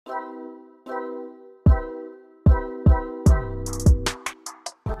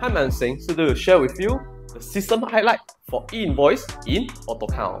Hi, I'm Seng. So today we'll share with you the system highlight for e-invoice in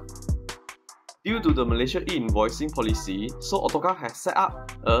AutoCount. Due to the Malaysia e-invoicing policy, so AutoCount has set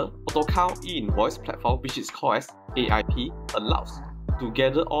up a AutoCount e-invoice platform which is called as AIP, allows to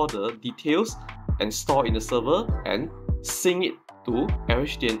gather all the details and store in the server and sync it to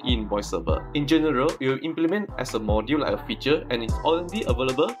LHDN e-invoice server. In general, it will implement as a module like a feature and it's already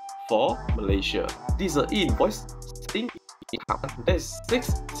available for Malaysia. This is an e-invoice thing. There's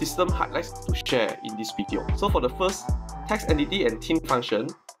 6 system highlights to share in this video. So for the first, tax entity and TIN function,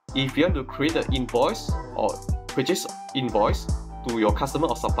 if you want to create an invoice or purchase invoice to your customer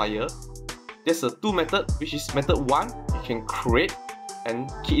or supplier, there's a 2 method, which is method 1, you can create and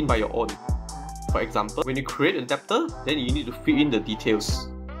key in by your own. For example, when you create a debtor, then you need to fill in the details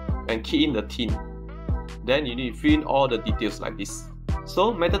and key in the TIN. Then you need to fill in all the details like this.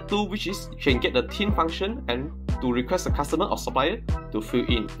 So method 2, which is you can get the TIN function and to request a customer or supplier to fill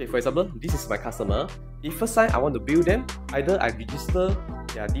in. Okay, for example, this is my customer. If first time I want to bill them, either I register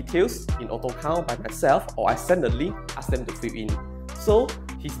their details in AutoCount by myself or I send a link, ask them to fill in. So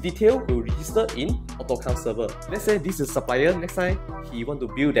his detail will register in AutoCount server. Let's say this is supplier, next time he want to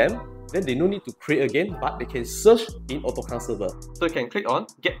bill them, then they no need to create again, but they can search in AutoCount server. So you can click on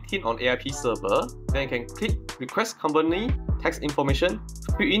Get TIN on AIP server, then you can click Request Company Tax Information,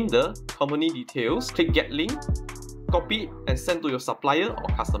 fill in the company details, click Get Link, copy and send to your supplier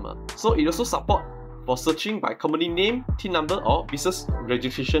or customer. So it also support for searching by company name, TIN number or business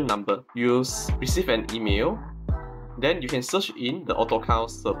registration number. You receive an email, then you can search in the AutoCount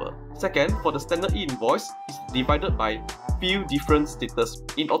server. Second, for the standard e-invoice, it's divided by few different status.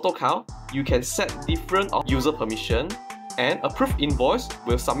 In AutoCount, you can set different user permission and approved invoice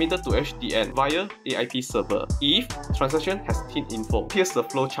will submit it to LHDN via AIP server if transaction has TIN info. Here's the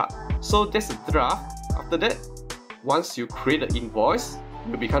flowchart. So that's a draft. After that, once you create the invoice,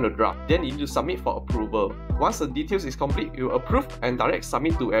 it will become a draft. Then you need to submit for approval. Once the details is complete, you approve and direct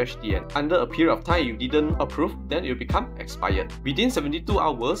submit to LHDN. Under a period of time you didn't approve, then it will become expired. Within 72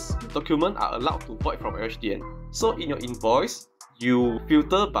 hours, documents are allowed to void from LHDN. So in your invoice, you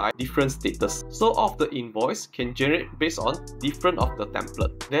filter by different status. So all of the invoice can generate based on different of the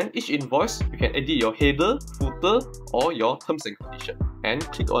template. Then each invoice, you can edit your header, footer, or your terms and conditions. And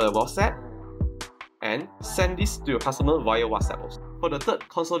click on the WhatsApp and send this to your customer via WhatsApp also. For the third,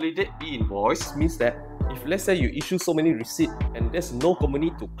 Consolidated e-invoice means that if let's say you issue so many receipts and there's no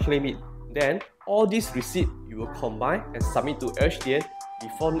company to claim it, then all these receipts you will combine and submit to LHDN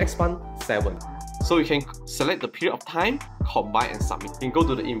before next month 7. So you can select the period of time, combine and submit. You can go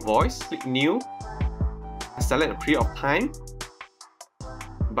to the invoice, click new, select the period of time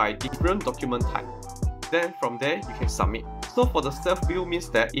by different document type. Then from there you can submit. So for the self-bill means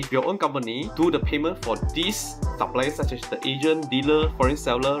that if your own company do the payment for these suppliers such as the agent, dealer, foreign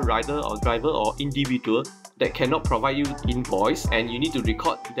seller, rider or driver or individual that cannot provide you invoice and you need to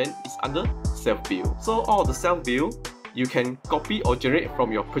record, then it's under self-bill. So all the self-bill you can copy or generate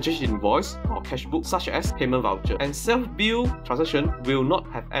from your purchase invoice or cash book such as payment voucher. And self-bill transaction will not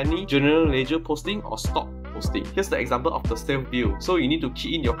have any general ledger posting or stock posting. Here's the example of the self-bill. So you need to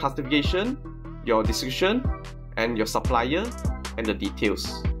key in your classification, your description, and your supplier and the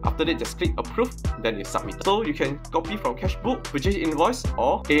details. After that, just click approve, then you submit. So you can copy from cash book, purchase invoice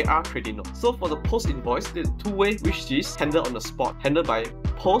or AR credit note. So for the post invoice, there's 2 ways which is handled on the spot, handled by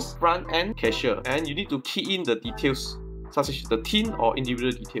post, front and cashier, and you need to key in the details such as the TIN or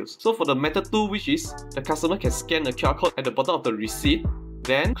individual details. So for the method 2, which is the customer can scan the QR code at the bottom of the receipt,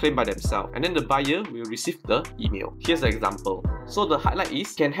 then claim by themselves, and then the buyer will receive the email. Here's the example. So the highlight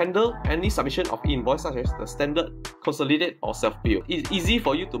is can handle any submission of invoice such as the standard, consolidated or self-bill. It's easy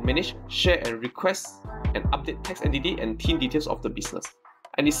for you to manage, share and request and update tax entity and TIN details of the business.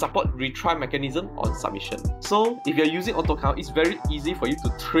 And it supports retry mechanism on submission. So if you're using AutoCount, it's very easy for you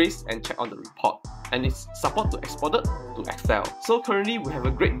to trace and check on the report. And it's support to export it to Excel. So currently we have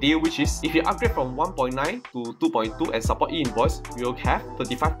a great deal, which is if you upgrade from 1.9 to 2.2 and support e-invoice, you will have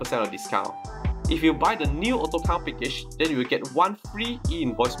 35% of discount. If you buy the new AutoCount package, then you will get 1 free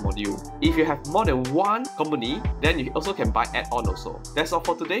e-invoice module. If you have more than 1 company, then you also can buy add-on also. That's all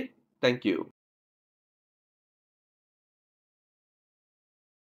for today. Thank you.